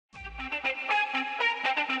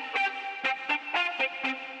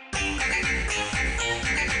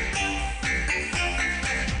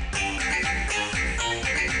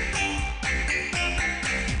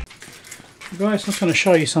guys, I'm just going to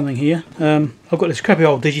show you something here. I've got this crappy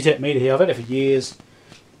old Digitech meter here. I've had it for years.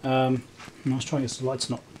 I was trying to get the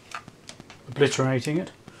light's not obliterating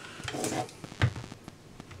it.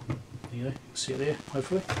 There you go, you can see it there,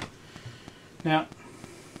 hopefully. Now,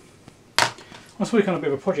 I was working on a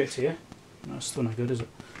bit of a project here. No, it's still no good, is it?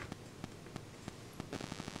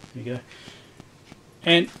 There you go.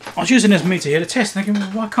 And I was using this meter here to test, thinking,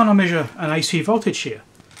 well, why can't I measure an AC voltage here?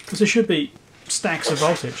 Because there should be stacks of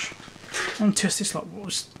voltage. And test this, like, well,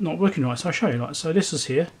 it's not working right. So I'll show you. Like, so this is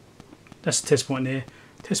here. That's the test point there.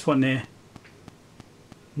 Test point there.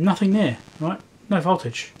 Nothing there, right? No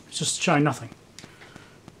voltage. It's just showing nothing.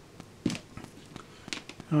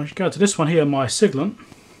 And I go to this one here, my Siglent.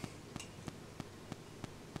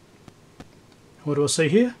 What do I see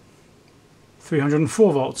here?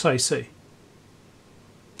 304 volts AC.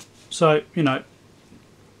 So, you know,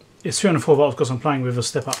 it's 304 volts because I'm playing with a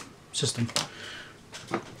step-up system.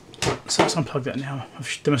 So let's unplug that now.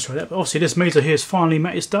 I've demonstrated that. But obviously this meter here has finally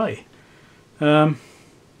met its day. I've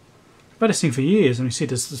had this thing for years, and you see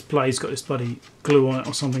this blade's got this bloody glue on it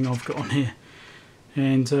or something I've got on here.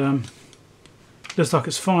 And looks like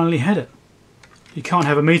it's finally had it. You can't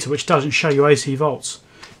have a meter which doesn't show you AC volts,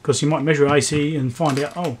 because you might measure AC and find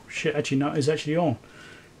out, oh shit, actually no, it's actually on,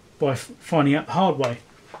 by finding out the hard way.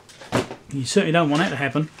 You certainly don't want that to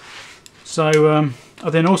happen. So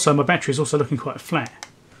then also my battery is also looking quite flat,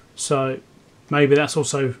 so maybe that's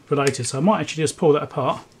also related. So I might actually just pull that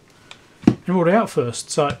apart and rule it out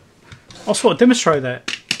first. So I'll sort of demonstrate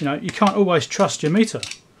that. You know, you can't always trust your meter.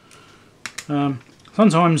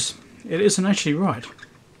 Sometimes it isn't actually right.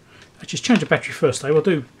 Let's just change the battery first, though.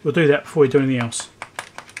 We'll do that before we do anything else,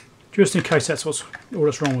 just in case that's all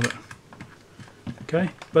that's wrong with it.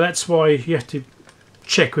 Okay, but that's why you have to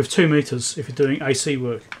check with 2 meters if you're doing AC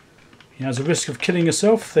work. You know, there's a risk of killing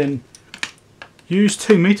yourself, then use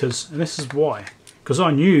 2 meters, and this is why. Because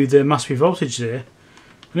I knew there must be voltage there,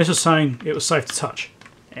 and this was saying it was safe to touch,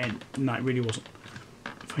 and no, it really wasn't.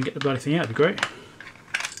 If I can get the bloody thing out, it'd be great.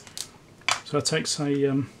 So that takes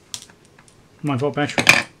a 9-volt battery.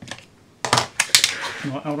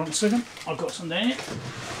 Right, hold on a second. I've got some down here.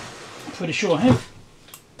 I'm pretty sure I have.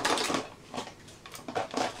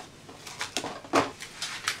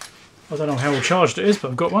 I don't know how well charged it is,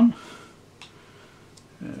 but I've got one.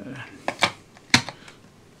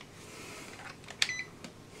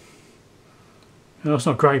 Well, it's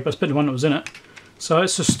not great, but it's better than the one that was in it. So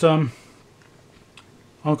it's just, I'm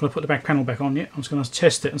not going to put the back panel back on yet. I'm just going to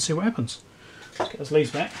test it and see what happens. Let's get those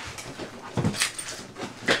leaves back.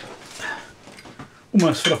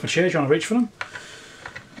 Almost fell off my chair trying to reach for them.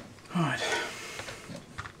 Right.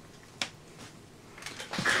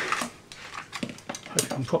 Hope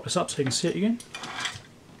I can prop this up so you can see it again.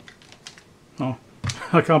 Oh,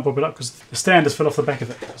 I can't prop it up because the stand has fell off the back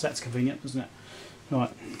of it, because that's convenient, isn't it? Right,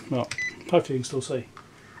 well, hopefully you can still see.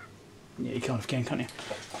 Yeah, you kind of can, can't you?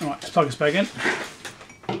 Alright, let's plug this back in.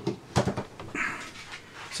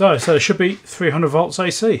 So there should be 300 volts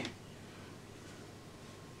AC.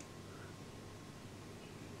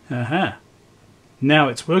 Aha. Now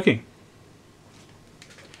it's working.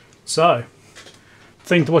 So,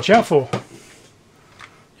 thing to watch out for.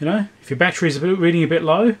 You know, if your battery is reading a bit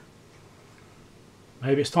low,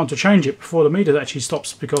 maybe it's time to change it before the meter actually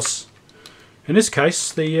stops, because in this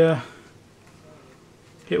case it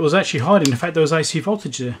was actually hiding the fact there was AC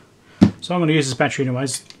voltage there. So I'm going to use this battery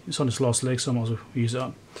anyways. It's on this last leg, so I might as well use it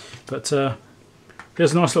up. But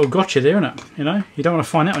there's a nice little gotcha there, isn't it? You know, you don't want to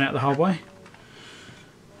find that one out the hard way.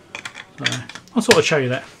 So I'll sort of show you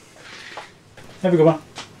that. Have a good one.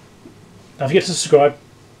 Don't forget to subscribe.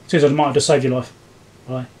 Seems like I might have just saved your life.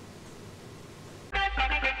 Bye.